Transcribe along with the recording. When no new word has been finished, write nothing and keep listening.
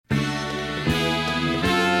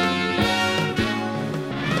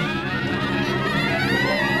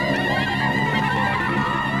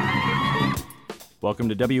Welcome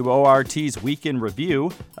to WORT's Week in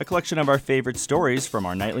Review, a collection of our favorite stories from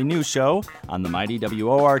our nightly news show on the mighty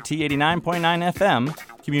WORT 89.9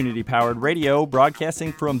 FM, community-powered radio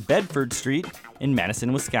broadcasting from Bedford Street in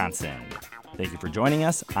Madison, Wisconsin. Thank you for joining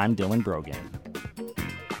us. I'm Dylan Brogan.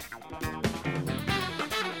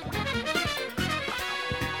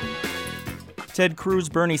 Ted Cruz,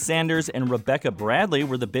 Bernie Sanders, and Rebecca Bradley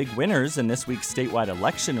were the big winners in this week's statewide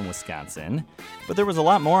election in Wisconsin. But there was a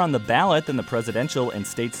lot more on the ballot than the presidential and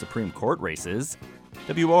state Supreme Court races.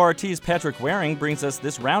 WORT's Patrick Waring brings us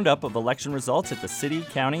this roundup of election results at the city,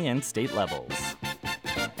 county, and state levels.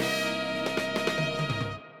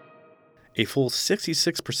 A full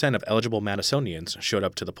 66% of eligible Madisonians showed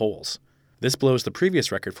up to the polls. This blows the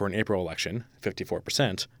previous record for an April election,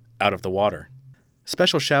 54%, out of the water.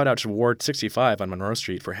 Special shout-out to Ward 65 on Monroe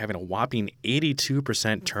Street for having a whopping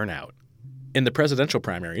 82% turnout. In the presidential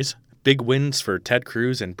primaries, big wins for Ted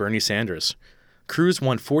Cruz and Bernie Sanders. Cruz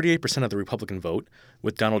won 48% of the Republican vote,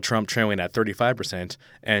 with Donald Trump trailing at 35%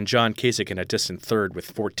 and John Kasich in a distant third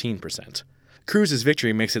with 14%. Cruz's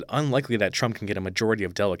victory makes it unlikely that Trump can get a majority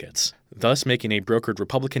of delegates, thus making a brokered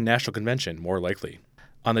Republican National Convention more likely.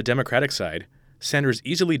 On the Democratic side, Sanders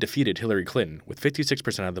easily defeated Hillary Clinton with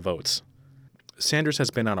 56% of the votes. Sanders has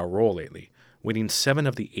been on a roll lately, winning 7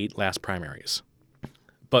 of the 8 last primaries.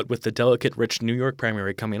 But with the delegate-rich New York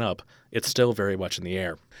primary coming up, it's still very much in the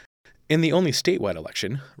air. In the only statewide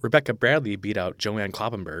election, Rebecca Bradley beat out Joanne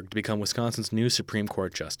Kloppenburg to become Wisconsin's new Supreme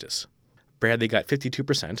Court Justice. Bradley got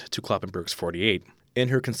 52% to Kloppenburg's 48%. In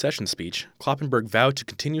her concession speech, Kloppenburg vowed to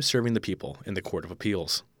continue serving the people in the Court of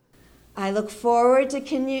Appeals. I look forward to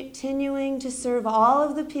continuing to serve all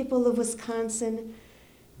of the people of Wisconsin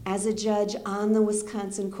as a judge on the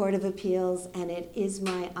Wisconsin Court of Appeals, and it is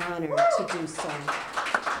my honor to do so.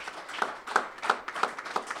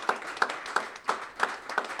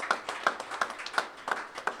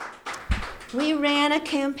 We ran a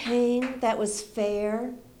campaign that was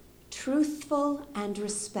fair, truthful, and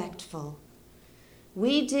respectful.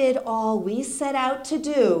 We did all we set out to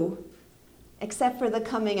do, except for the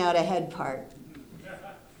coming out ahead part.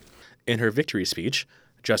 In her victory speech,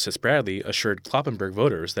 Justice Bradley assured Kloppenburg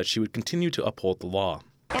voters that she would continue to uphold the law.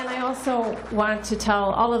 And I also want to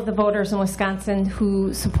tell all of the voters in Wisconsin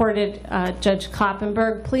who supported Judge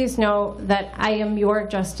Kloppenburg, please know that I am your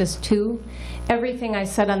justice too. Everything I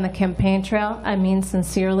said on the campaign trail, I mean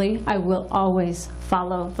sincerely. I will always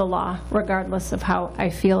follow the law, regardless of how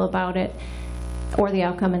I feel about it or the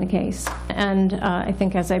outcome in the case. And I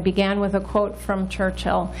think as I began with a quote from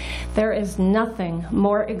Churchill, there is nothing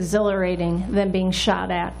more exhilarating than being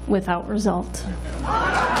shot at without result.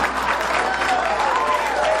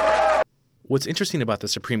 What's interesting about the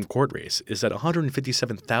Supreme Court race is that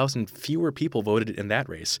 157,000 fewer people voted in that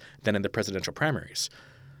race than in the presidential primaries,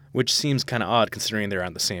 which seems kind of odd considering they're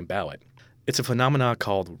on the same ballot. It's a phenomenon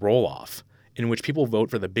called roll-off, in which people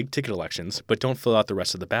vote for the big-ticket elections but don't fill out the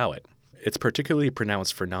rest of the ballot. It's particularly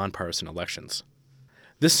pronounced for nonpartisan elections.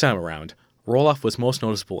 This time around, roll-off was most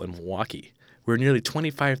noticeable in Milwaukee, where nearly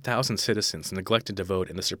 25,000 citizens neglected to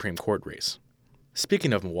vote in the Supreme Court race.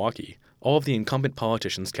 Speaking of Milwaukee, all of the incumbent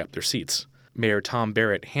politicians kept their seats. Mayor Tom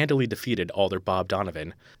Barrett handily defeated Alder Bob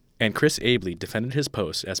Donovan, and Chris Abele defended his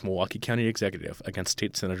post as Milwaukee County Executive against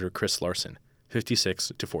State Senator Chris Larson,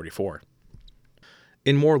 56-44.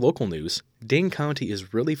 In more local news, Dane County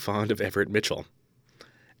is really fond of Everett Mitchell.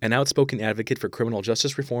 An outspoken advocate for criminal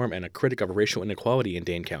justice reform and a critic of racial inequality in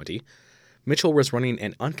Dane County, Mitchell was running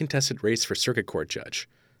an uncontested race for circuit court judge.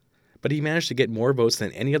 But he managed to get more votes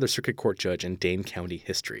than any other circuit court judge in Dane County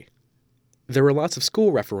history. There were lots of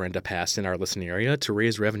school referenda passed in our listening area to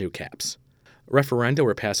raise revenue caps. Referenda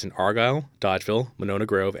were passed in Argyle, Dodgeville, Monona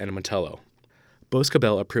Grove, and Montello.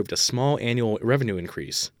 Boscobel approved a small annual revenue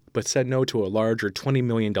increase, but said no to a larger $20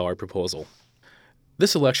 million proposal.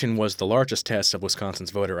 This election was the largest test of Wisconsin's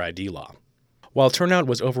voter ID law. While turnout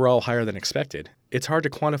was overall higher than expected, it's hard to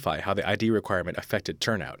quantify how the ID requirement affected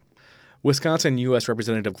turnout. Wisconsin U.S.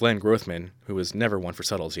 Representative Glenn Grothman, who is never one for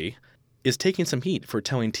subtlety, is taking some heat for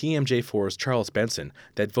telling TMJ4's Charles Benson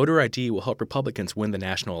that voter ID will help Republicans win the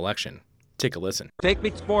national election. Take a listen. Take me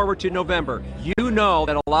forward to November. You know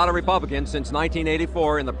that a lot of Republicans since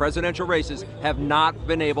 1984 in the presidential races have not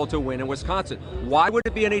been able to win in Wisconsin. Why would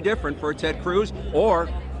it be any different for Ted Cruz or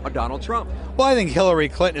a Donald Trump? Well, I think Hillary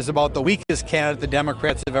Clinton is about the weakest candidate the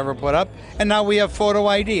Democrats have ever put up, and now we have photo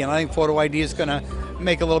ID, and I think photo ID is going to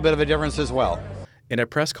make a little bit of a difference as well. In a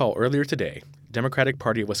press call earlier today, Democratic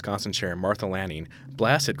Party of Wisconsin Chair Martha Lanning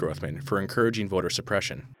blasted Grothman for encouraging voter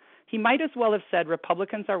suppression. He might as well have said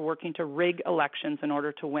Republicans are working to rig elections in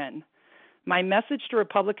order to win. My message to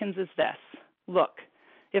Republicans is this. Look,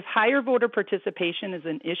 If higher voter participation is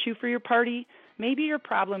an issue for your party, maybe your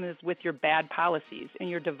problem is with your bad policies and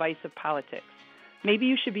your divisive politics. Maybe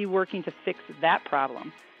you should be working to fix that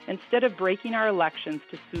problem instead of breaking our elections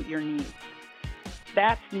to suit your needs.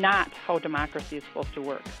 That's not how democracy is supposed to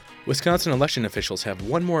work. Wisconsin election officials have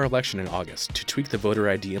one more election in August to tweak the voter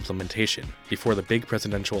ID implementation before the big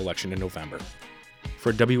presidential election in November.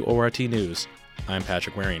 For WORT News, I'm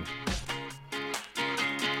Patrick Waring.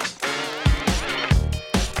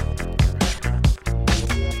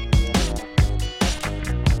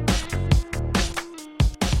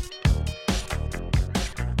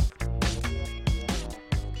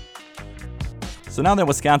 So now that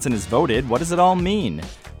Wisconsin is voted, what does it all mean?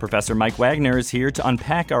 Professor Mike Wagner is here to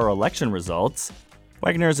unpack our election results.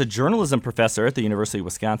 Wagner is a journalism professor at the University of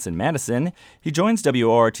Wisconsin-Madison. He joins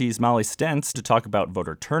WORT's Molly Stentz to talk about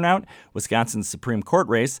voter turnout, Wisconsin's Supreme Court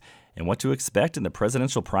race, and what to expect in the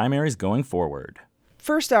presidential primaries going forward.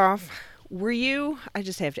 First off, were you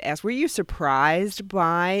surprised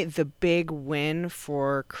by the big win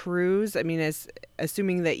for Cruz? I mean,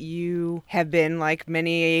 assuming that you have been, like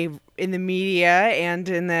many in the media and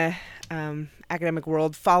in the academic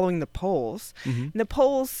world, following the polls. Mm-hmm. The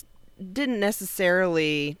polls didn't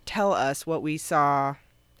necessarily tell us what we saw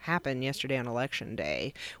happen yesterday on Election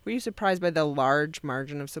Day. Were you surprised by the large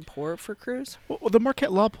margin of support for Cruz? Well, the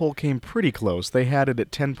Marquette Law poll came pretty close. They had it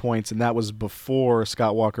at 10 points, and that was before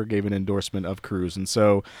Scott Walker gave an endorsement of Cruz. And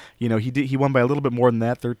so, he won by a little bit more than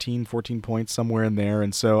that, 13, 14 points, somewhere in there.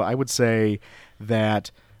 And so I would say that,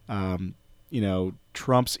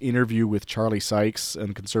 Trump's interview with Charlie Sykes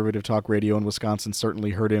on conservative talk radio in Wisconsin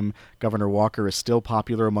certainly hurt him. Governor Walker is still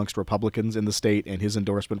popular amongst Republicans in the state, and his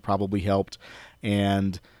endorsement probably helped.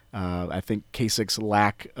 And I think Kasich's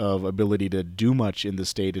lack of ability to do much in the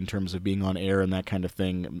state in terms of being on air and that kind of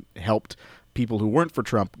thing helped people who weren't for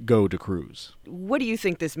Trump go to Cruz. What do you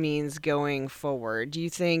think this means going forward? Do you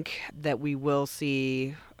think that we will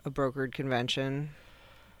see a brokered convention?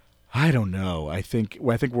 I don't know. I think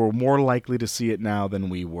we're more likely to see it now than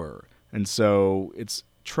we were. And so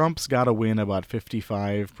Trump's got to win about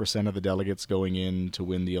 55% of the delegates going in to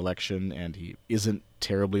win the election, and he isn't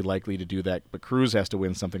terribly likely to do that. But Cruz has to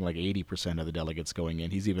win something like 80% of the delegates going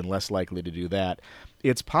in. He's even less likely to do that.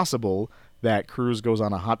 It's possible that Cruz goes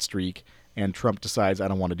on a hot streak and Trump decides, I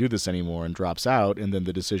don't want to do this anymore, and drops out, and then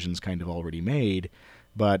the decision's kind of already made.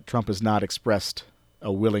 But Trump has not expressed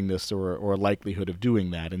a willingness or a likelihood of doing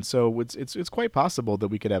that. And so it's quite possible that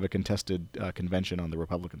we could have a contested convention on the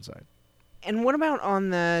Republican side. And what about on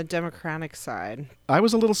the Democratic side? I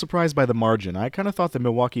was a little surprised by the margin. I kind of thought the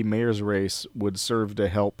Milwaukee mayor's race would serve to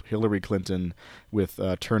help Hillary Clinton with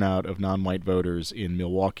turnout of non-white voters in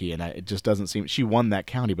Milwaukee, and it just doesn't seem... She won that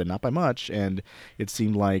county, but not by much, and it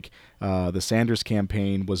seemed like the Sanders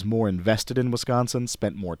campaign was more invested in Wisconsin,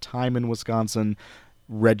 spent more time in Wisconsin,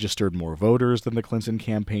 registered more voters than the Clinton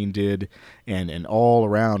campaign did, and all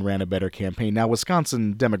around ran a better campaign. Now,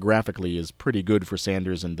 Wisconsin demographically is pretty good for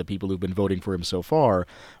Sanders and the people who've been voting for him so far,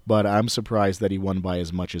 but I'm surprised that he won by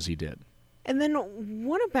as much as he did. And then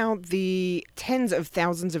what about the tens of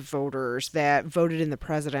thousands of voters that voted in the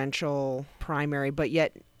presidential primary, but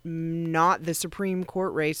yet not the Supreme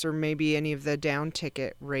Court race or maybe any of the down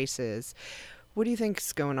ticket races? What do you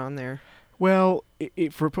think's going on there? Well,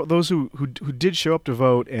 for those who did show up to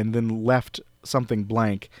vote and then left something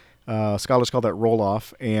blank, scholars call that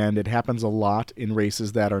roll-off, and it happens a lot in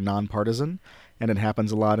races that are nonpartisan, and it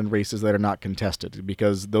happens a lot in races that are not contested,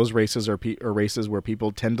 because those races are races where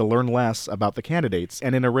people tend to learn less about the candidates.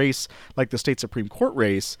 And in a race like the state Supreme Court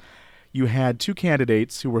race, you had two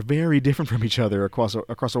candidates who were very different from each other across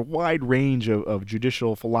a wide range of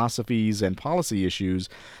judicial philosophies and policy issues,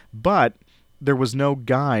 but there was no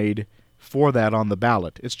guide for that on the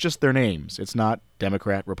ballot. It's just their names. It's not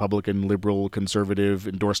Democrat, Republican, liberal, conservative,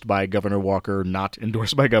 endorsed by Governor Walker, not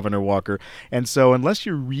endorsed by Governor Walker. And so unless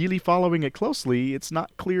you're really following it closely, it's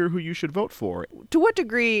not clear who you should vote for. To what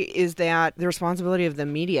degree is that the responsibility of the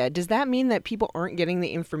media? Does that mean that people aren't getting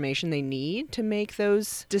the information they need to make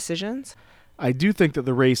those decisions? I do think that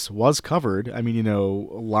the race was covered. I mean,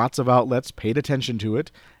 lots of outlets paid attention to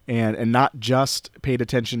it, and not just paid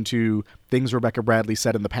attention to things Rebecca Bradley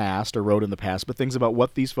said in the past or wrote in the past, but things about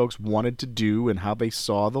what these folks wanted to do and how they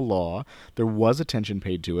saw the law. There was attention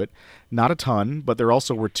paid to it. Not a ton, but there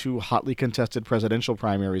also were two hotly contested presidential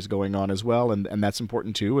primaries going on as well, and that's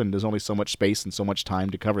important too, and there's only so much space and so much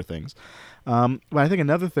time to cover things. But I think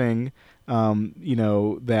another thing,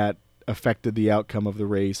 that affected the outcome of the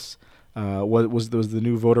race was the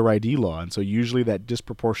new voter ID law, and so usually that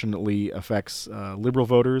disproportionately affects liberal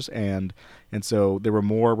voters, and so there were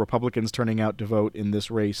more Republicans turning out to vote in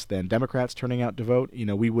this race than Democrats turning out to vote.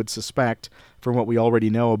 We would suspect, from what we already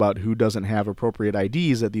know about who doesn't have appropriate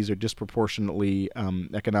IDs, that these are disproportionately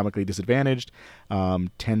economically disadvantaged,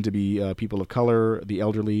 tend to be people of color, the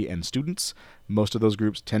elderly, and students. Most of those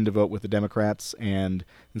groups tend to vote with the Democrats, and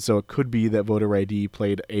so it could be that voter ID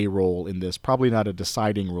played a role in this. Probably not a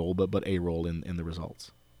deciding role, but a role in the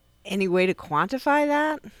results. Any way to quantify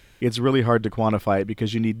that? It's really hard to quantify it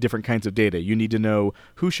because you need different kinds of data. You need to know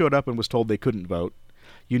who showed up and was told they couldn't vote.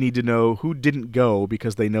 You need to know who didn't go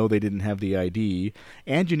because they know they didn't have the ID.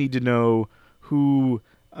 And you need to know who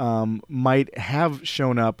might have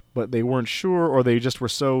shown up, but they weren't sure, or they just were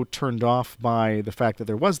so turned off by the fact that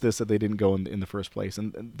there was this that they didn't go in the first place.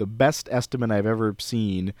 And the best estimate I've ever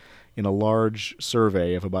seen in a large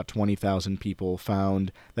survey of about 20,000 people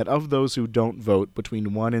found that of those who don't vote,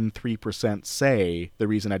 between 1% and 3% say the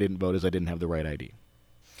reason I didn't vote is I didn't have the right ID.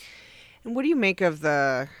 And what do you make of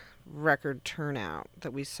the record turnout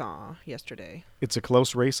that we saw yesterday? It's a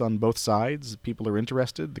close race on both sides. People are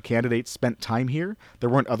interested. The candidates spent time here. There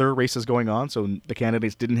weren't other races going on, so the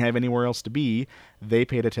candidates didn't have anywhere else to be. They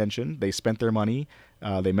paid attention. They spent their money.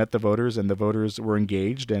 They met the voters, and the voters were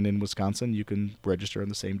engaged. And in Wisconsin, you can register on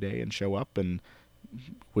the same day and show up. And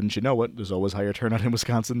wouldn't you know it, there's always higher turnout in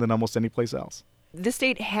Wisconsin than almost any place else. The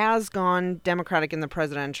state has gone Democratic in the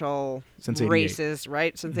presidential races,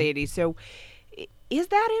 right? Since the 80s. So is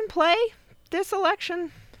that in play, this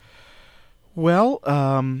election? Well,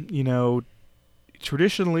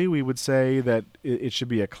 traditionally we would say that it should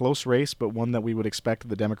be a close race, but one that we would expect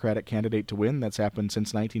the Democratic candidate to win. That's happened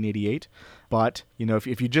since 1988. But,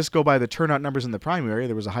 if you just go by the turnout numbers in the primary,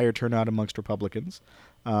 there was a higher turnout amongst Republicans.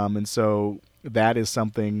 And so that is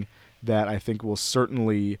something that I think will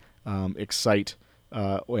certainly excite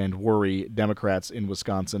and worry Democrats in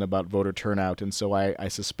Wisconsin about voter turnout. And so I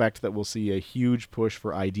suspect that we'll see a huge push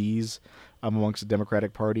for IDs amongst the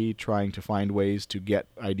Democratic Party, trying to find ways to get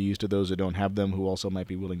IDs to those who don't have them, who also might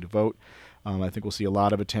be willing to vote. I think we'll see a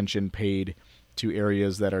lot of attention paid to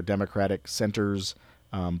areas that are Democratic centers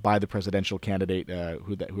by the presidential candidate,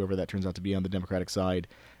 whoever that turns out to be on the Democratic side.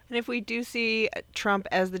 And if we do see Trump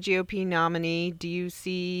as the GOP nominee, do you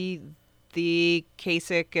see the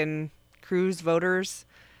Kasich and Cruz voters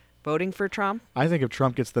voting for Trump? I think if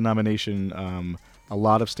Trump gets the nomination, a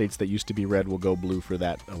lot of states that used to be red will go blue for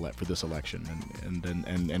this election,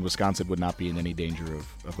 and Wisconsin would not be in any danger of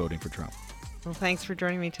voting for Trump. Well, thanks for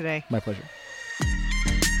joining me today. My pleasure.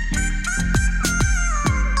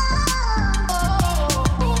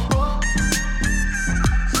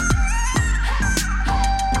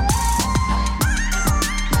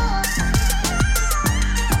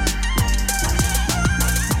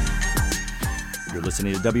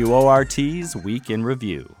 Listening to WORT's Week in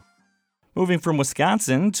Review. Moving from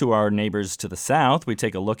Wisconsin to our neighbors to the south, we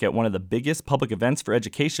take a look at one of the biggest public events for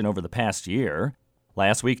education over the past year.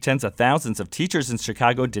 Last week, tens of thousands of teachers in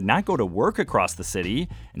Chicago did not go to work across the city.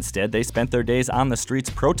 Instead, they spent their days on the streets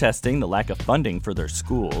protesting the lack of funding for their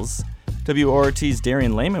schools. WORT's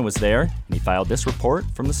Darian Lehman was there, and he filed this report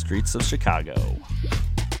from the streets of Chicago.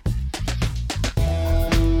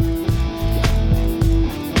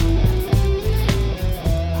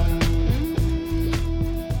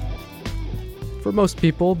 For most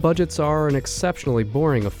people, budgets are an exceptionally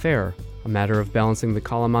boring affair, a matter of balancing the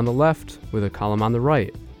column on the left with a column on the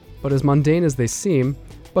right. But as mundane as they seem,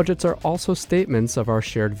 budgets are also statements of our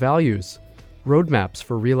shared values, roadmaps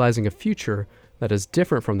for realizing a future that is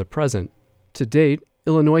different from the present. To date,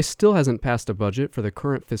 Illinois still hasn't passed a budget for the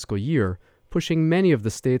current fiscal year, pushing many of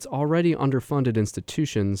the state's already underfunded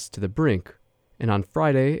institutions to the brink. And on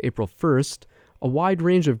Friday, April 1st, a wide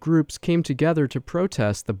range of groups came together to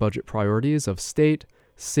protest the budget priorities of state,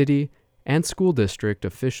 city, and school district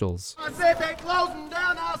officials. I said they closing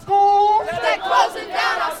down our schools. They closing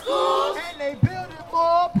down our schools. And they building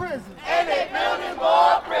more prisons. And they building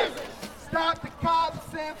more prisons. Stop the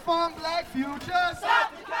cops and fund black futures.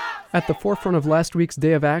 Stop the cops. At the forefront of last week's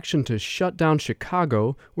day of action to shut down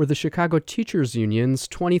Chicago were the Chicago Teachers Union's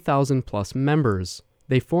 20,000 plus members.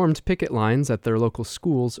 They formed picket lines at their local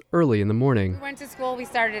schools early in the morning. We went to school, we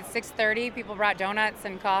started at 6:30. People brought donuts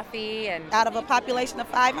and coffee. And out of a population of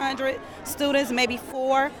 500 students, maybe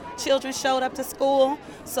 4 children showed up to school.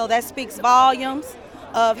 So that speaks volumes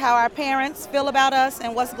of how our parents feel about us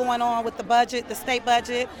and what's going on with the budget, the state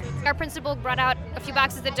budget. Our principal brought out a few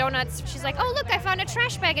boxes of donuts. She's like, oh, look, I found a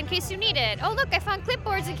trash bag in case you need it. Oh, look, I found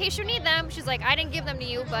clipboards in case you need them. She's like, I didn't give them to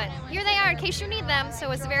you, but here they are in case you need them.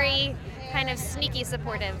 So it's very kind of sneaky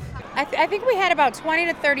supportive. I think we had about 20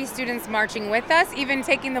 to 30 students marching with us, even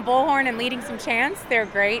taking the bullhorn and leading some chants. They're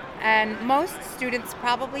great. And most students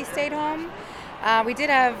probably stayed home. We did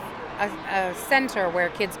have a center where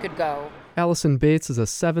kids could go. Allison Bates is a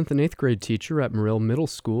 7th and 8th grade teacher at Morill Middle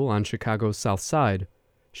School on Chicago's South Side.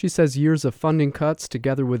 She says years of funding cuts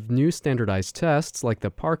together with new standardized tests like the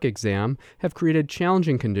PARCC exam have created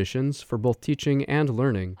challenging conditions for both teaching and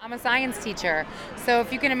learning. I'm a science teacher, so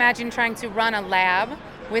if you can imagine trying to run a lab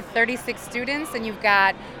with 36 students and you've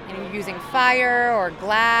got using fire or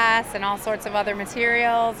glass and all sorts of other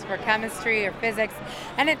materials for chemistry or physics,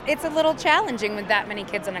 and it's a little challenging with that many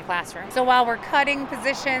kids in a classroom. So while we're cutting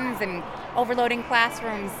positions and overloading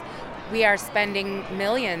classrooms, we are spending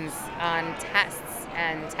millions on tests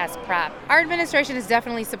and test prep. Our administration is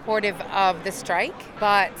definitely supportive of the strike,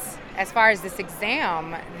 but as far as this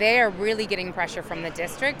exam, they are really getting pressure from the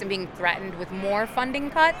district and being threatened with more funding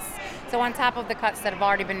cuts. So on top of the cuts that have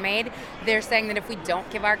already been made, they're saying that if we don't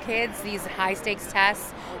give our kids these high-stakes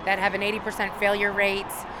tests that have an 80% failure rate,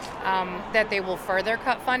 that they will further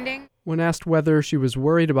cut funding. When asked whether she was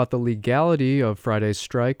worried about the legality of Friday's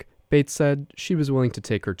strike, Bates said she was willing to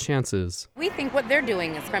take her chances. We think what they're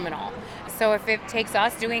doing is criminal. So if it takes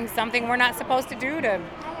us doing something we're not supposed to do to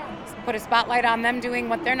put a spotlight on them doing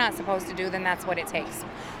what they're not supposed to do, then that's what it takes.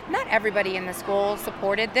 Not everybody in the school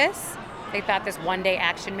supported this. They thought this one-day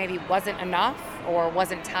action maybe wasn't enough or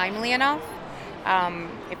wasn't timely enough.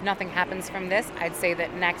 If nothing happens from this, I'd say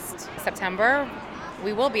that next September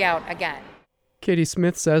we will be out again. Katie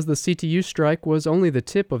Smith says the CTU strike was only the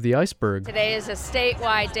tip of the iceberg. Today is a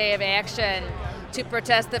statewide day of action to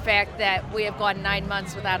protest the fact that we have gone 9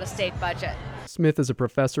 months without a state budget. Smith is a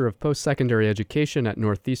professor of post-secondary education at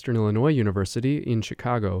Northeastern Illinois University in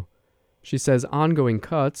Chicago. She says ongoing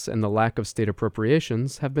cuts and the lack of state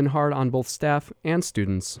appropriations have been hard on both staff and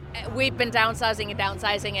students. We've been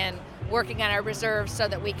downsizing and working on our reserves so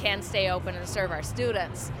that we can stay open and serve our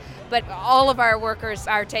students. But all of our workers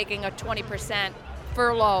are taking a 20%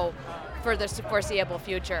 furlough for the foreseeable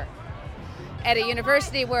future. At a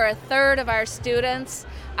university where a third of our students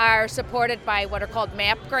are supported by what are called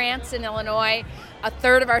MAP grants in Illinois, a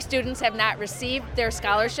third of our students have not received their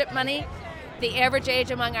scholarship money. The average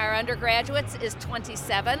age among our undergraduates is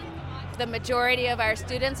 27. The majority of our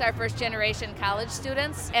students are first-generation college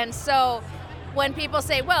students. And so when people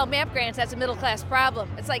say, well, MAP grants, that's a middle-class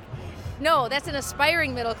problem, it's like, no, that's an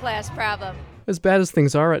aspiring middle-class problem. As bad as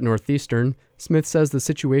things are at Northeastern, Smith says the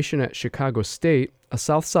situation at Chicago State, a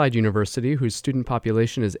South Side university whose student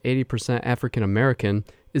population is 80% African American,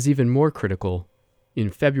 is even more critical.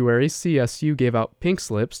 In February, CSU gave out pink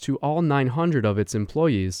slips to all 900 of its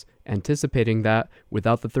employees, anticipating that,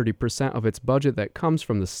 without the 30% of its budget that comes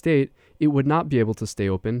from the state, it would not be able to stay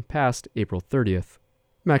open past April 30th.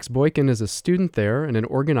 Max Boykin is a student there and an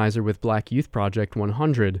organizer with Black Youth Project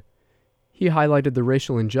 100. He highlighted the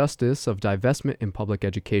racial injustice of divestment in public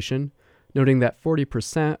education, noting that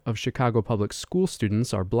 40% of Chicago public school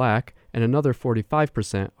students are black and another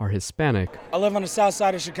 45% are Hispanic. I live on the south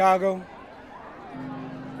side of Chicago.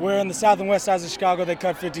 Where in the south and west sides of Chicago, they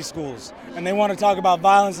cut 50 schools. And they want to talk about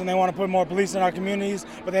violence and they want to put more police in our communities,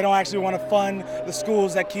 but they don't actually want to fund the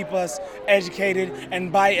schools that keep us educated.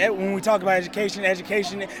 And when we talk about education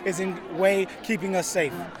is in way keeping us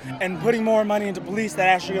safe. And putting more money into police that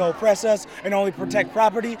actually oppress us and only protect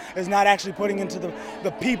property is not actually putting into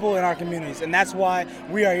the people in our communities. And that's why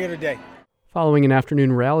we are here today. Following an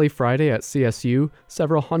afternoon rally Friday at CSU,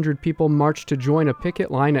 several hundred people marched to join a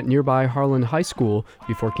picket line at nearby Harlan High School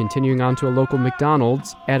before continuing on to a local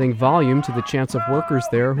McDonald's, adding volume to the chants of workers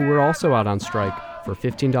there who were also out on strike for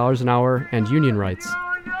 $15 an hour and union rights.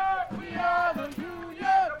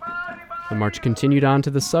 The march continued on to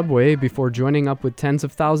the subway before joining up with tens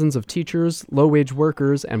of thousands of teachers, low-wage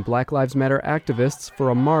workers, and Black Lives Matter activists for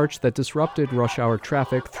a march that disrupted rush hour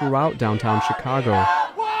traffic throughout downtown Chicago.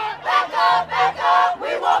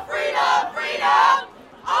 We want freedom, freedom.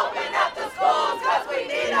 Open up the schools because we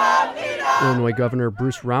need them, need them. Illinois Governor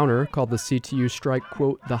Bruce Rauner called the CTU strike,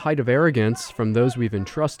 quote, the height of arrogance from those we've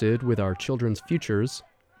entrusted with our children's futures.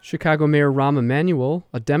 Chicago Mayor Rahm Emanuel,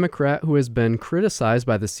 a Democrat who has been criticized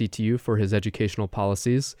by the CTU for his educational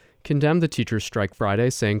policies, condemned the teachers' strike Friday,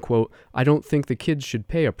 saying, quote, I don't think the kids should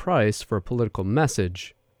pay a price for a political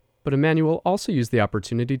message. But Emanuel also used the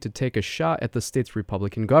opportunity to take a shot at the state's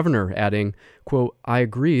Republican governor, adding, quote, "I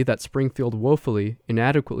agree that Springfield woefully,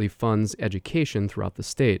 inadequately funds education throughout the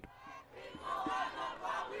state."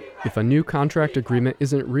 If a new contract agreement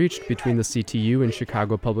isn't reached between the CTU and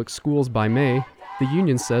Chicago Public Schools by May, the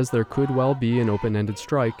union says there could well be an open-ended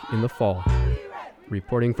strike in the fall.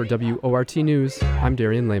 Reporting for WORT News, I'm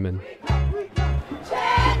Darian Lehman.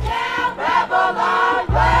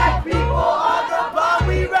 Black people on the block,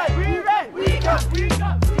 we ready, we come.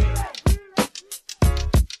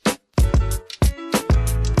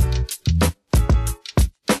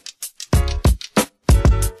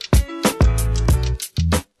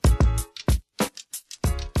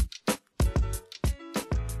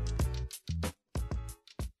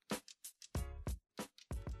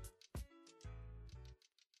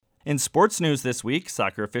 In sports news this week,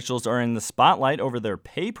 soccer officials are in the spotlight over their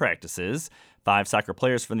pay practices. 5 soccer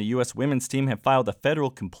players from the U.S. women's team have filed a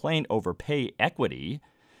federal complaint over pay equity.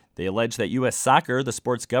 They allege that U.S. Soccer, the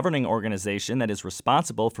sports governing organization that is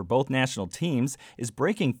responsible for both national teams, is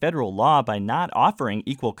breaking federal law by not offering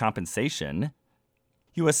equal compensation.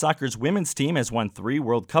 U.S. Soccer's women's team has won 3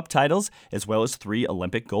 World Cup titles as well as 3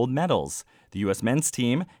 Olympic gold medals. The U.S. men's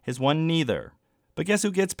team has won neither. But guess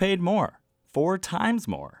who gets paid more? 4 times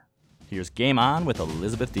more. Here's Game On with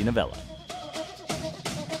Elizabeth DiNovella.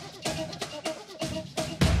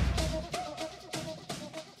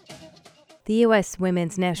 The U.S.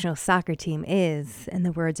 women's national soccer team is, in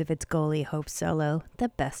the words of its goalie Hope Solo, the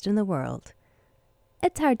best in the world.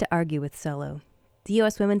 It's hard to argue with Solo. The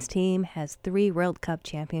U.S. women's team has 3 World Cup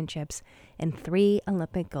championships and 3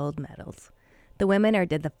 Olympic gold medals. The women are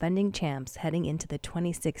the defending champs heading into the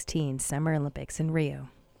 2016 Summer Olympics in Rio.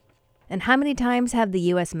 And how many times have the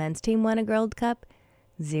U.S. men's team won a World Cup?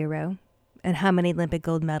 0. And how many Olympic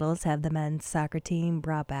gold medals have the men's soccer team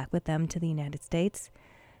brought back with them to the United States?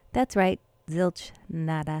 That's right, zilch,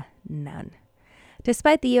 nada, none.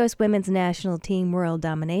 Despite the U.S. women's national team world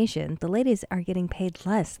domination, the ladies are getting paid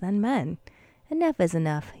less than men. Enough is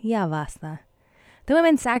enough, ya basta. The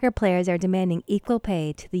women's soccer players are demanding equal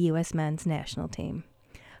pay to the U.S. men's national team.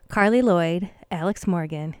 Carly Lloyd, Alex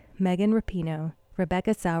Morgan, Megan Rapinoe,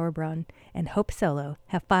 Rebecca Sauerbrunn, and Hope Solo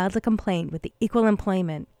have filed a complaint with the Equal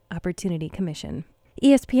Employment Opportunity Commission.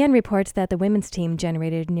 ESPN reports that the women's team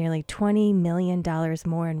generated nearly $20 million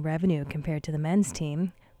more in revenue compared to the men's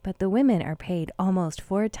team, but the women are paid almost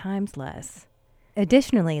 4 times less.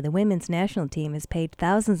 Additionally, the women's national team is paid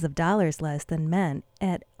thousands of dollars less than men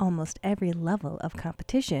at almost every level of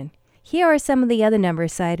competition. Here are some of the other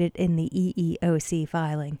numbers cited in the EEOC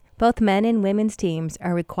filing. Both men and women's teams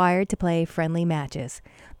are required to play friendly matches,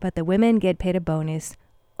 but the women get paid a bonus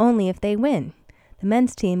only if they win. The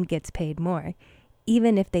men's team gets paid more,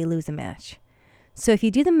 even if they lose a match. So if you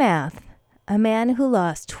do the math, a man who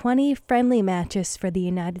lost 20 friendly matches for the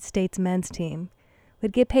United States men's team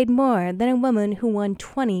would get paid more than a woman who won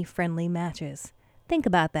 20 friendly matches. Think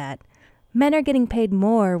about that. Men are getting paid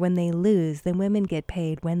more when they lose than women get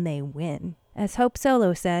paid when they win. As Hope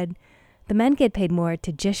Solo said, the men get paid more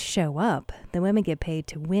to just show up. The women get paid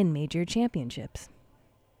to win major championships.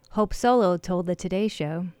 Hope Solo told the Today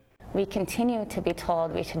Show, "We continue to be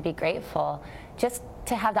told we should be grateful just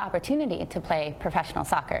to have the opportunity to play professional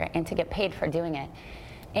soccer and to get paid for doing it.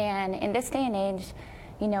 And in this day and age,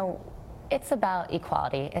 it's about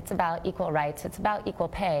equality. It's about equal rights. It's about equal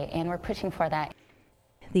pay, and we're pushing for that."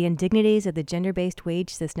 The indignities of the gender-based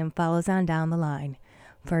wage system follows on down the line.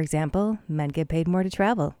 For example, men get paid more to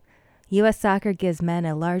travel. U.S. Soccer gives men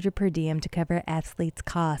a larger per diem to cover athletes'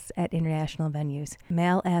 costs at international venues.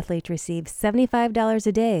 Male athletes receive $75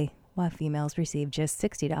 a day, while females receive just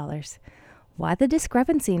 $60. Why the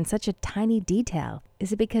discrepancy in such a tiny detail?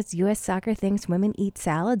 Is it because U.S. Soccer thinks women eat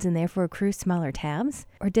salads and therefore accrue smaller tabs?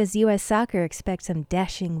 Or does U.S. Soccer expect some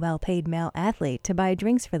dashing, well-paid male athlete to buy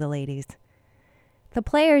drinks for the ladies? The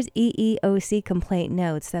players' EEOC complaint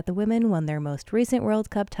notes that the women won their most recent World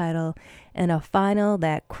Cup title in a final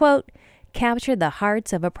that, quote, captured the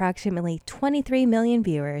hearts of approximately 23 million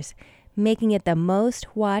viewers, making it the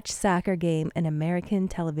most watched soccer game in American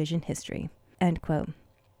television history, end quote.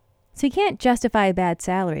 So you can't justify bad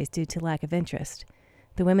salaries due to lack of interest.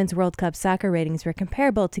 The Women's World Cup soccer ratings were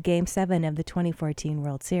comparable to Game 7 of the 2014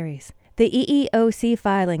 World Series. The EEOC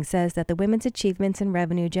filing says that the women's achievements in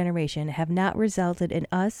revenue generation have not resulted in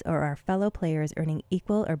us or our fellow players earning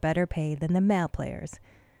equal or better pay than the male players.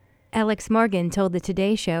 Alex Morgan told the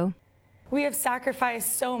Today Show, "We have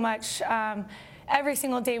sacrificed so much. Every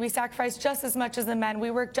single day we sacrifice just as much as the men.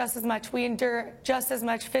 We work just as much. We endure just as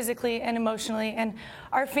much physically and emotionally. And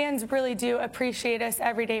our fans really do appreciate us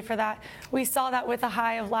every day for that. We saw that with the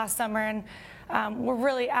high of last summer. And we're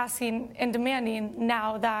really asking and demanding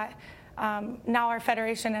now that now our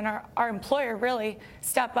federation and our employer really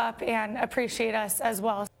step up and appreciate us as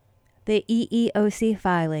well. The EEOC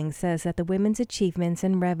filing says that the women's achievements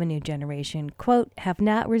in revenue generation, quote, have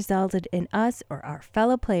not resulted in us or our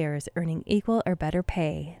fellow players earning equal or better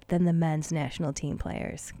pay than the men's national team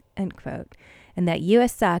players, end quote, and that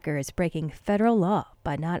U.S. Soccer is breaking federal law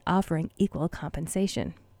by not offering equal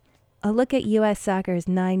compensation. A look at U.S. Soccer's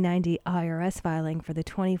 990 IRS filing for the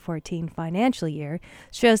 2014 financial year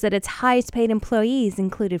shows that its highest-paid employees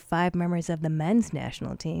included 5 members of the men's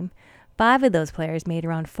national team. 5 of those players made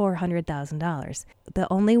around $400,000. The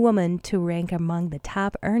only woman to rank among the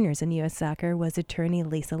top earners in U.S. Soccer was attorney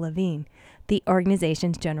Lisa Levine, the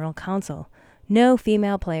organization's general counsel. No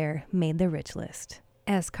female player made the rich list.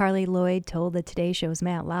 As Carly Lloyd told the Today Show's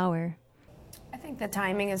Matt Lauer, I think the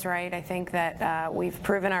timing is right. I think that we've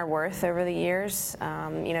proven our worth over the years.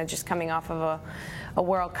 Just coming off of a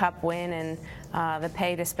World Cup win, and the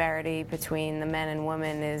pay disparity between the men and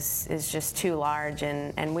women is just too large,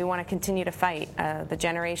 and we want to continue to fight. The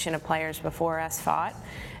generation of players before us fought,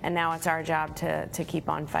 and now it's our job to keep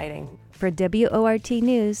on fighting. For WORT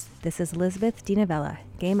News, this is Elizabeth DiNovella.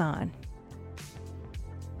 Game on.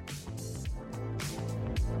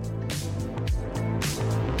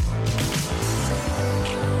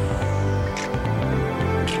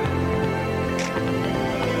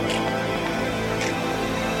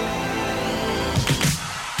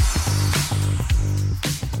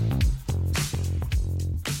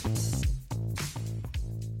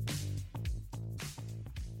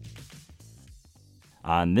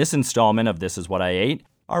 On this installment of This Is What I Ate,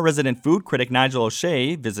 our resident food critic Nigel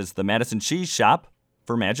O'Shea visits the Madison Cheese Shop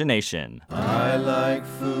for Imagination. I like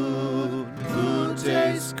food. Food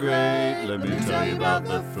tastes great. Let me tell you about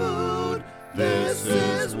the food. This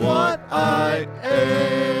is what I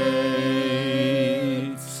ate.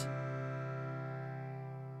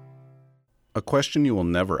 A question you will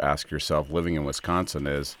never ask yourself living in Wisconsin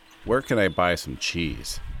is, where can I buy some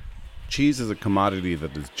cheese? Cheese is a commodity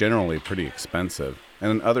that is generally pretty expensive,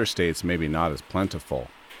 and in other states maybe not as plentiful.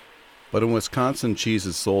 But in Wisconsin, cheese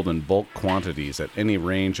is sold in bulk quantities at any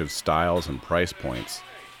range of styles and price points.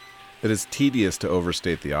 It is tedious to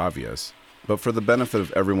overstate the obvious, but for the benefit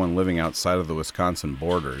of everyone living outside of the Wisconsin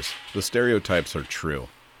borders, the stereotypes are true.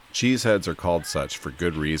 Cheeseheads are called such for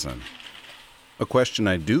good reason. A question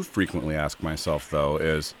I do frequently ask myself, though,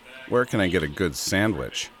 is, where can I get a good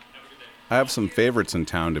sandwich? I have some favorites in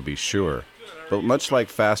town to be sure, but much like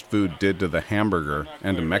fast food did to the hamburger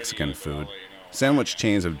and to Mexican food, sandwich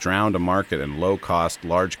chains have drowned a market in low-cost,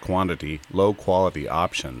 large-quantity, low-quality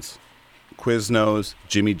options. Quiznos,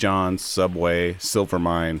 Jimmy John's, Subway,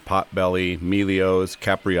 Silvermine, Potbelly, Melio's,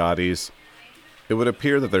 Capriati's. It would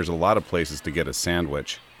appear that there's a lot of places to get a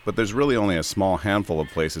sandwich, but there's really only a small handful of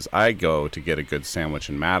places I go to get a good sandwich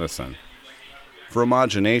in Madison.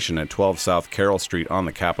 Fromagination at 12 South Carroll Street on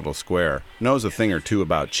the Capitol Square knows a thing or two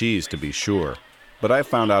about cheese, to be sure, but I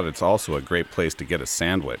found out it's also a great place to get a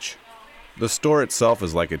sandwich. The store itself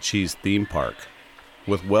is like a cheese theme park,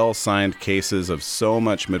 with well-signed cases of so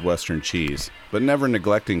much Midwestern cheese, but never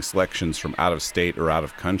neglecting selections from out of state or out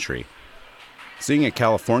of country. Seeing a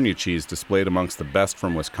California cheese displayed amongst the best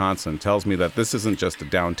from Wisconsin tells me that this isn't just a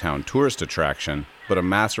downtown tourist attraction, but a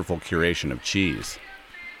masterful curation of cheese.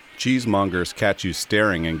 Cheesemongers catch you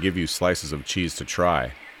staring and give you slices of cheese to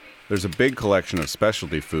try. There's a big collection of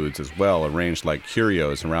specialty foods as well, arranged like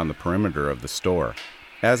curios around the perimeter of the store.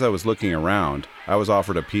 As I was looking around, I was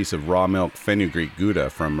offered a piece of raw milk fenugreek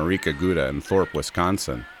Gouda from Marika Gouda in Thorpe,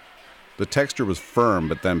 Wisconsin. The texture was firm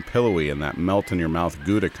but then pillowy in that melt-in-your-mouth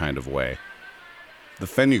Gouda kind of way. The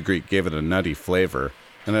fenugreek gave it a nutty flavor,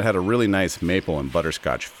 and it had a really nice maple and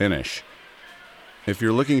butterscotch finish. If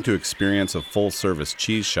you're looking to experience a full-service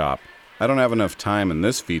cheese shop, I don't have enough time in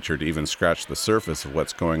this feature to even scratch the surface of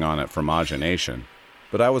what's going on at Fromagination.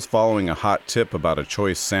 But I was following a hot tip about a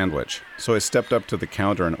choice sandwich, so I stepped up to the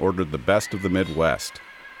counter and ordered the best of the Midwest.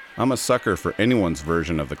 I'm a sucker for anyone's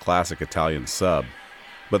version of the classic Italian sub,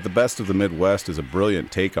 but the best of the Midwest is a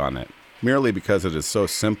brilliant take on it, merely because it is so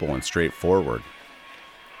simple and straightforward.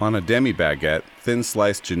 On a demi-baguette,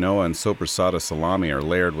 thin-sliced Genoa and Sopressata salami are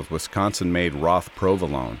layered with Wisconsin-made Roth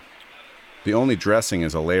provolone. The only dressing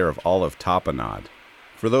is a layer of olive tapenade.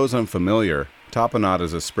 For those unfamiliar, tapenade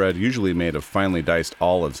is a spread usually made of finely diced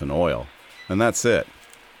olives and oil, and that's it.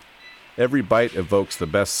 Every bite evokes the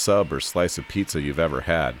best sub or slice of pizza you've ever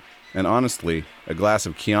had, and honestly, a glass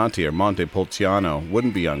of Chianti or Montepulciano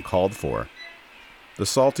wouldn't be uncalled for. The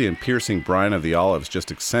salty and piercing brine of the olives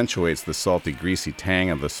just accentuates the salty, greasy tang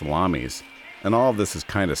of the salamis, and all of this is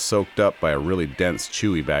kind of soaked up by a really dense,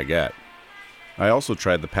 chewy baguette. I also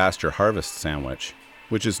tried the Pasture Harvest sandwich,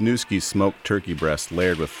 which is Newski's smoked turkey breast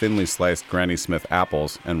layered with thinly sliced Granny Smith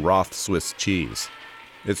apples and Roth Swiss cheese.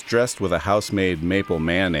 It's dressed with a house-made maple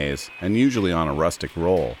mayonnaise and usually on a rustic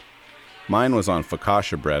roll. Mine was on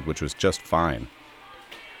focaccia bread, which was just fine.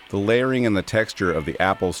 The layering and the texture of the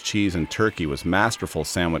apples, cheese, and turkey was masterful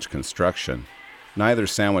sandwich construction. Neither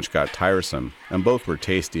sandwich got tiresome, and both were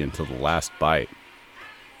tasty until the last bite.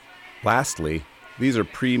 Lastly, these are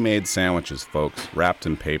pre-made sandwiches, folks, wrapped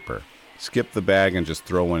in paper. Skip the bag and just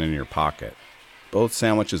throw one in your pocket. Both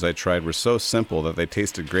sandwiches I tried were so simple that they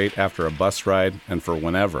tasted great after a bus ride and for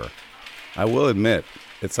whenever. I will admit,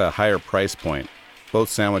 it's a higher price point. Both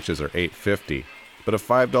sandwiches are $8.50, but a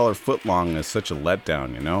 $5 footlong is such a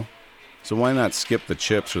letdown, you know? So why not skip the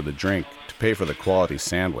chips or the drink to pay for the quality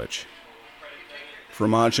sandwich?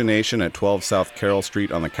 Fromagination at 12 South Carroll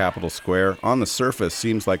Street on the Capitol Square on the surface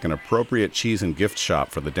seems like an appropriate cheese and gift shop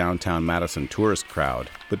for the downtown Madison tourist crowd,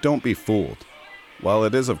 but don't be fooled. While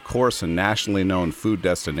it is of course a nationally known food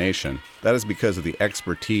destination, that is because of the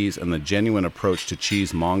expertise and the genuine approach to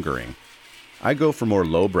cheese mongering. I go for more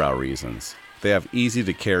lowbrow reasons. They have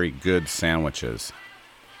easy-to-carry good sandwiches.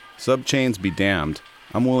 Subchains be damned,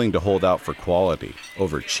 I'm willing to hold out for quality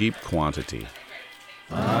over cheap quantity.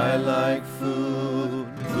 I like food,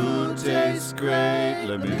 food tastes great.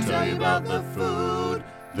 Let me tell you about the food.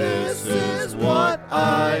 This is what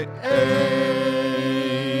I ate.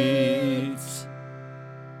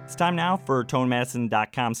 It's time now for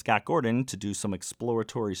ToneMadison.com's Scott Gordon to do some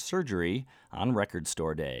exploratory surgery on Record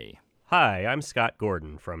Store Day. Hi, I'm Scott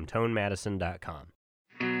Gordon from ToneMadison.com.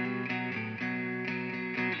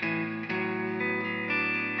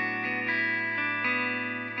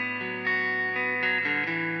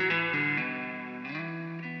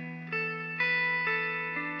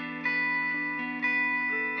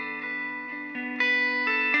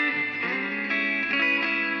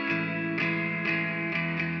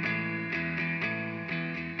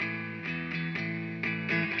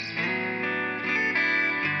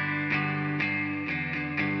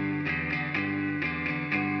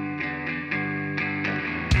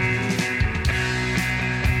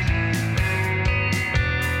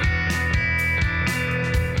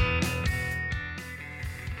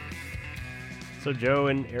 So Joe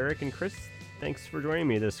and Eric and Chris, thanks for joining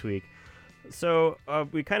me this week. So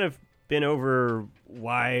we kind of been over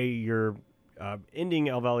why you're ending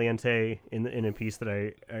El Valiente in a piece that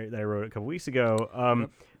I wrote a couple weeks ago,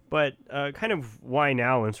 but kind of why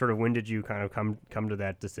now, and sort of when did you kind of come to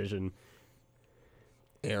that decision?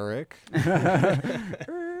 Eric.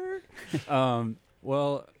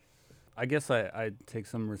 Well, I guess I take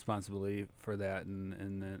some responsibility for that,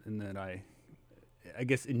 and that I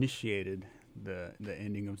guess initiated the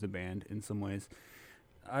ending of the band in some ways.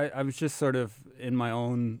 I was just sort of in my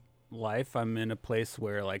own life. I'm in a place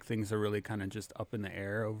where like things are really kind of just up in the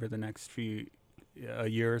air over the next a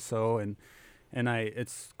year or so, and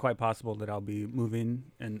it's quite possible that I'll be moving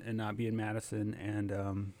and not be in Madison.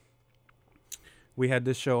 And we had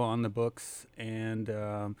this show on the books,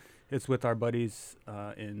 and it's with our buddies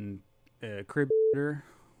in Crib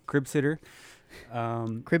Sitter.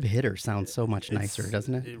 Crib Hitter sounds so much nicer,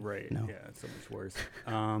 doesn't it? Right. No. Yeah, it's so much worse.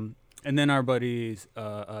 And then our buddies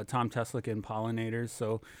Tom Teslick and Pollinators.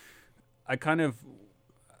 So I've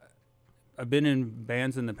been in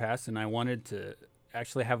bands in the past, and I wanted to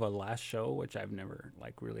actually have a last show, which I've never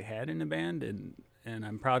like really had in a band, and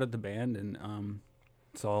I'm proud of the band, and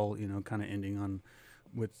it's all kind of ending on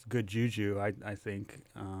with good juju, I think.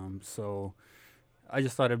 So I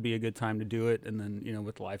just thought it'd be a good time to do it, and then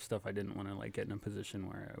with live stuff, I didn't want to like get in a position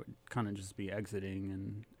where I would kind of just be exiting,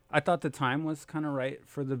 and I thought the time was kind of right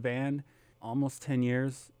for the band. Almost 10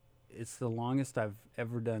 years. It's the longest I've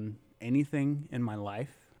ever done anything in my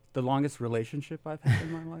life. The longest relationship I've had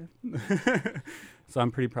in my life. So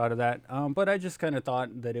I'm pretty proud of that. But I just kind of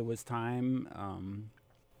thought that it was time.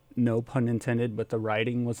 No pun intended, but the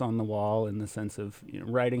writing was on the wall in the sense of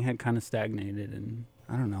writing had kind of stagnated, and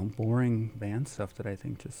I don't know, boring band stuff that I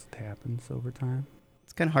think just happens over time.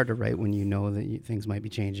 It's kind of hard to write when you know that things might be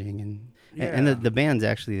changing, and the band's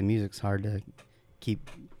actually, the music's hard to keep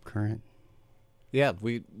current. Yeah,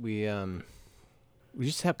 we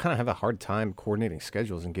just have a hard time coordinating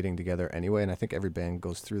schedules and getting together anyway, and I think every band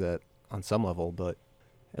goes through that on some level, but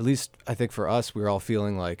at least I think for us, we're all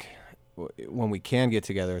feeling like when we can get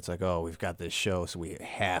together, it's like, oh, we've got this show, so we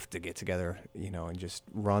have to get together, and just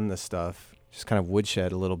run the stuff, just kind of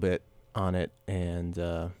woodshed a little bit on it, and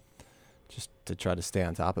just to try to stay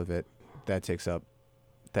on top of it. That takes up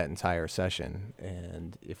that entire session,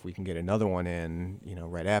 and if we can get another one in,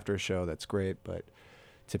 right after a show, that's great, but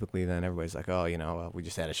typically then everybody's like, oh, we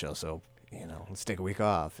just had a show, so let's take a week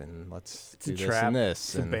off and let's do this trap. and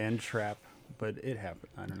this. It's a band trap, but it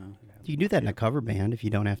happened. I don't know. You can do that in a cover band if you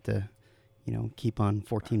don't have to, keep on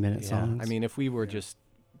 14-minute songs. I mean, if we were just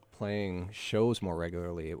playing shows more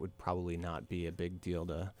regularly, it would probably not be a big deal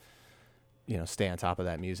to, stay on top of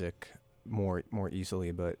that music more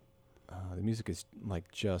easily. But the music is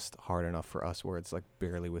like just hard enough for us where it's like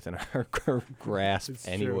barely within our grasp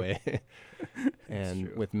anyway.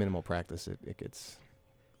 And with minimal practice, it gets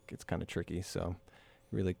kind of tricky. So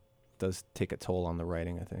it really does take a toll on the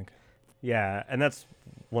writing, I think. Yeah, and that's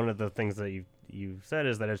one of the things that you said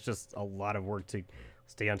is that it's just a lot of work to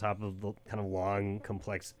stay on top of the kind of long,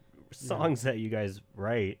 complex songs that you guys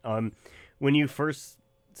write. When you first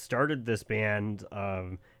started this band,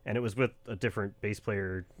 and it was with a different bass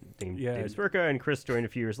player named Dave Spurka, and Chris joined a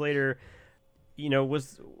few years later,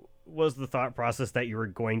 was the thought process that you were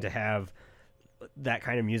going to have that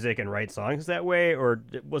kind of music and write songs that way, or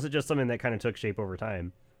was it just something that kind of took shape over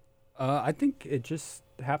time? I think it just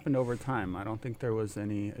happened over time. I don't think there was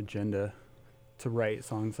any agenda to write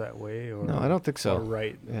songs that way, or no, I don't think so. Or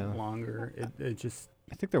write longer. It just.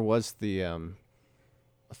 I think there was the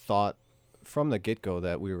thought from the get-go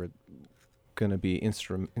that we were going to be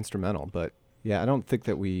instrumental, but I don't think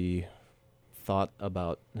that we thought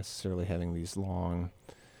about necessarily having these long,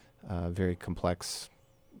 very complex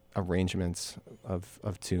arrangements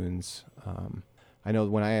of tunes. I know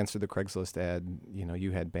when I answered the Craigslist ad,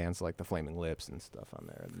 you had bands like the Flaming Lips and stuff on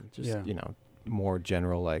there, and just more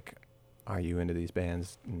general, like, are you into these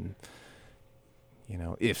bands? And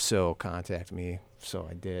if so, contact me. So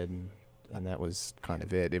I did, and that was kind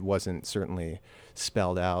of it. It wasn't certainly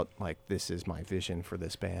spelled out like this is my vision for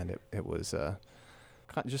this band. It was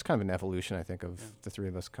just kind of an evolution, I think, of the three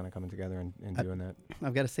of us kind of coming together and doing that.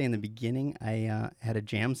 I've got to say, in the beginning, I had a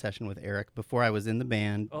jam session with Eric before I was in the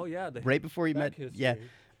band. Oh, yeah. Right before you met. History. Yeah.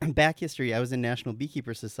 Back history. I was in National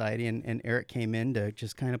Beekeeper Society, and Eric came in to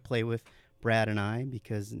just kind of play with Brad and I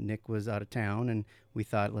because Nick was out of town, and we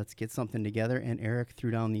thought, let's get something together. And Eric threw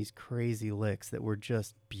down these crazy licks that were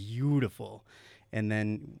just beautiful. And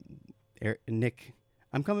then Nick...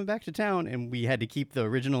 I'm coming back to town, and we had to keep the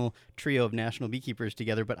original trio of National Beekeepers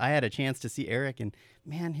together, but I had a chance to see Eric, and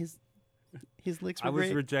man, his licks were great. I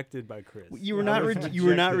was rejected by Chris. You were not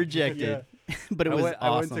rejected, but it was awesome.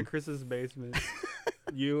 I went to Chris's basement,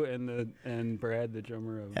 you and Brad, the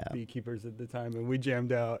drummer of Beekeepers at the time, and we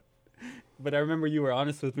jammed out. But I remember you were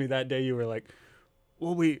honest with me that day. You were like,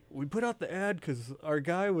 well, we put out the ad because our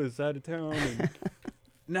guy was out of town, and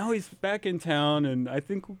now he's back in town, and I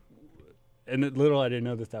think... And little I didn't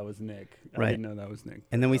know that was Nick. Right. I didn't know that was Nick.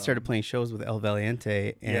 And then we started playing shows with El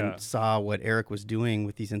Valiente and saw what Eric was doing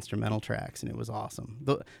with these instrumental tracks, and it was awesome.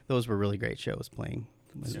 Those were really great shows playing.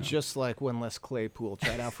 It's just like when Les Claypool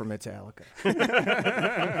tried out for Metallica.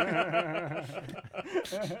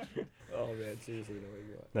 Oh, man, seriously.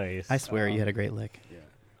 Nice. I swear you had a great lick. Yeah.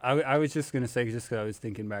 I was just going to say, just because I was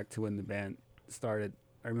thinking back to when the band started,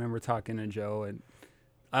 I remember talking to Joe, and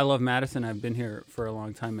I love Madison. I've been here for a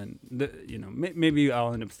long time, and maybe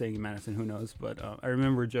I'll end up staying in Madison. Who knows? But I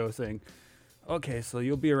remember Joe saying, "Okay, so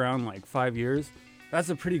you'll be around like 5 years. That's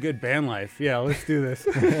a pretty good band life. Yeah, let's do this."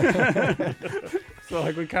 So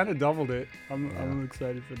we kind of doubled it. I'm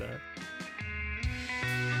excited for that.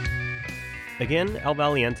 Again, El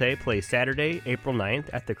Valiente plays Saturday, April 9th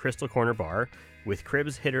at the Crystal Corner Bar with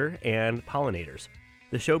Cribs Hitter and Pollinators.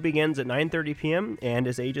 The show begins at 9:30 p.m. and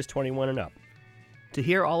is ages 21 and up. To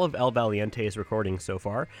hear all of El Valiente's recordings so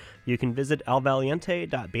far, you can visit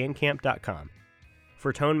elvaliente.bandcamp.com.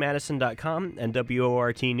 For ToneMadison.com and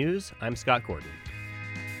WORT News, I'm Scott Gordon.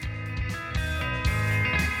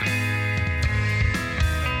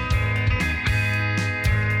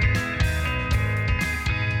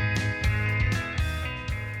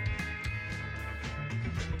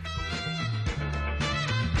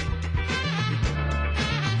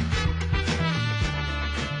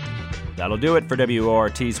 That'll do it for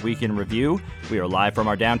WORT's Week in Review. We are live from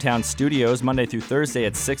our downtown studios Monday through Thursday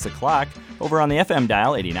at 6 o'clock over on the FM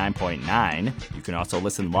dial 89.9. You can also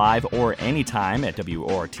listen live or anytime at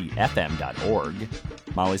WORTFM.org.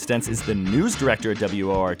 Molly Stentz is the news director at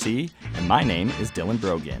WORT, and my name is Dylan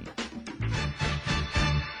Brogan.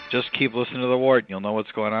 Just keep listening to the Wart. You'll know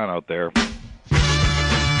what's going on out there.